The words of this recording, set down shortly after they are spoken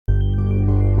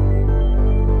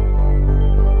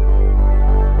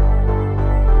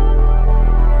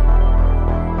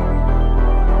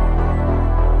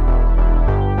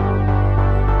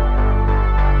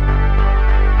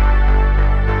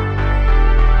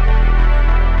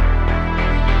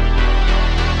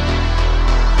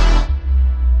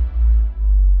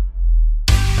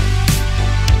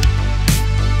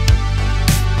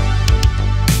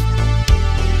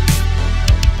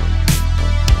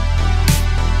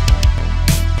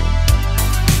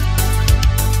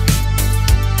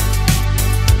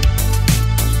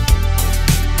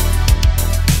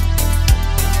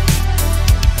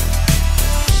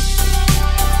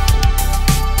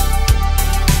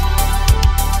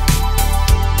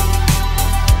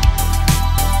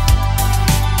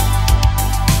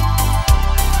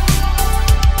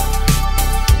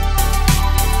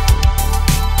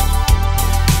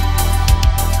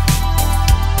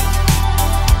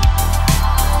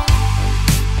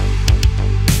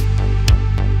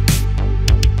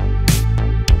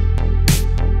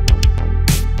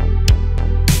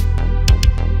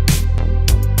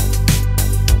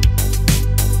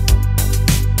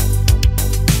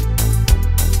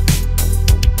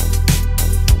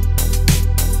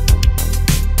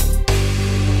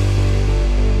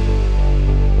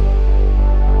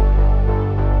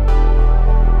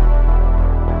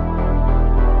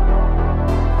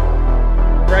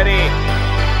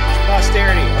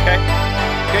posterity, okay?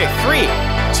 Okay, 3,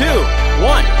 2,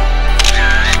 1.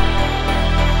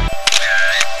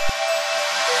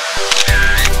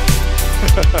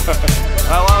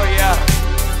 Hello, yeah.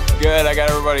 Good, I got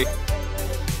everybody.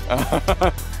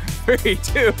 3,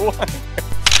 2, 1.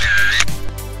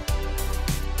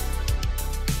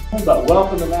 But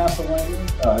welcome to NASA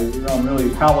Langley. You're on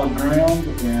really hallowed ground,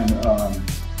 and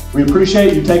we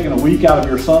appreciate you taking a week out of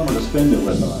your summer to spend it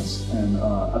with us. And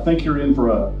I think you're in for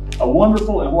a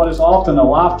wonderful and what is often a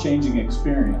life-changing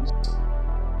experience.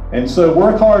 And so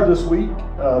work hard this week,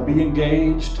 be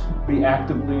engaged, be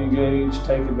actively engaged,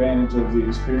 take advantage of the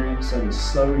experience that is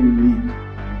so unique.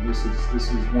 This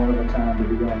is one of a kind to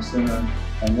be on center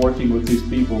and working with these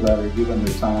people that are giving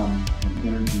their time and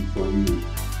energy for you.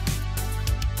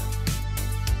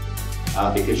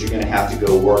 Because you're going to have to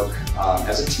go work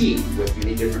as a team with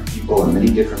many different people and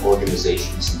many different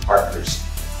organizations and partners,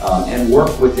 and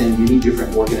work within many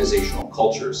different organizational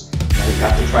cultures. And we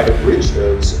have to try to bridge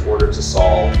those in order to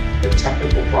solve the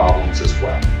technical problems as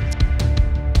well.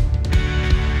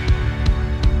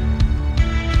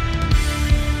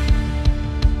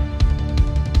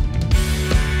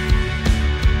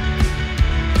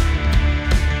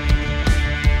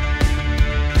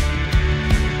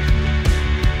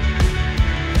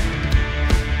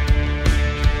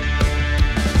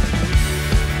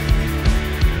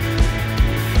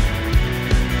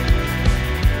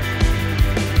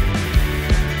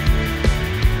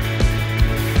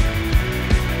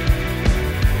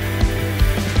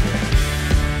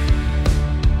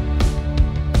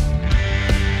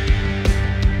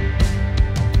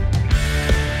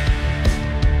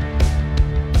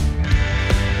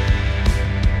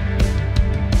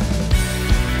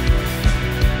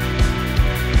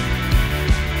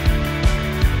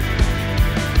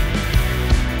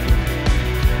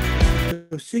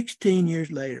 So 16 years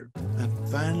later, I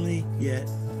finally get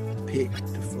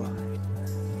picked to fly.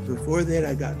 Before that,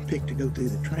 I got picked to go through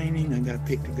the training. I got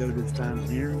picked to go to the final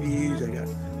interviews. I got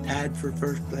tied for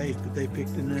first place, but they picked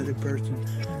another person.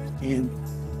 And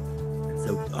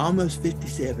so almost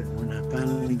 57 when I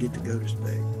finally get to go to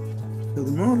space. So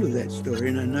the moral of that story,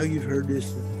 and I know you've heard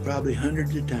this probably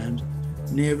hundreds of times,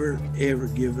 never, ever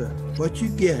give up. What you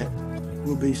get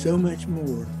will be so much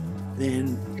more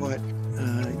than what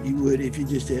you would if you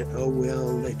just said, oh,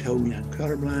 well, they told me I'm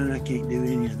colorblind, I can't do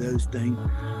any of those things,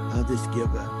 I'll just give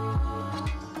up.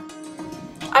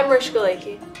 I'm Rishka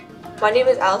Lakey. My name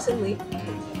is Allison Lee.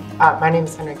 My name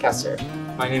is Henry Kessler.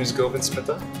 My name is Govind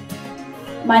Smita.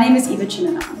 My name is Eva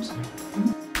Chinanand.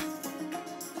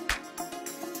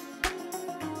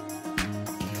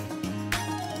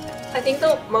 I think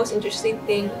the most interesting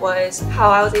thing was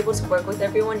how I was able to work with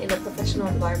everyone in a professional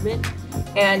environment,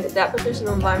 and that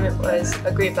professional environment was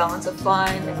a great balance of fun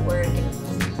and work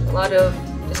and a lot of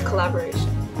just collaboration.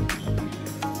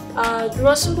 The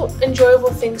most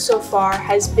enjoyable thing so far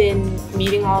has been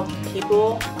meeting all the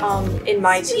people in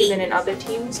my team and in other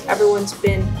teams. Everyone's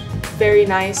been very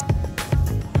nice.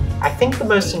 I think the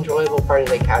most enjoyable part of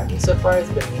the academy so far has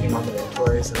been meeting all the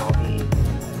mentors and all the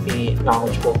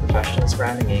knowledgeable professionals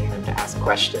surrounding me, and to ask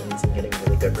questions and getting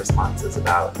really good responses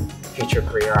about future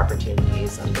career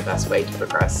opportunities and the best way to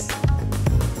progress.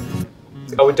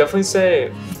 I would definitely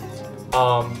say,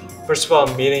 first of all,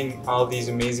 meeting all these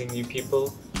amazing new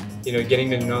people, getting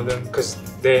to know them because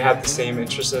they have the same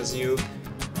interests as you.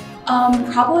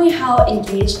 Probably how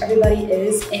engaged everybody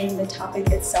is in the topic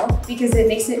itself, because it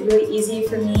makes it really easy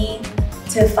for me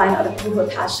to find other people who are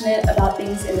passionate about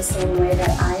things in the same way that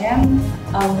I am,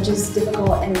 which is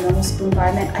difficult in a normal school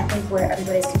environment, I think, where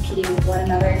everybody's competing with one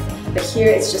another. But here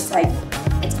it's just like,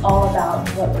 it's all about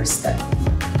what we're studying.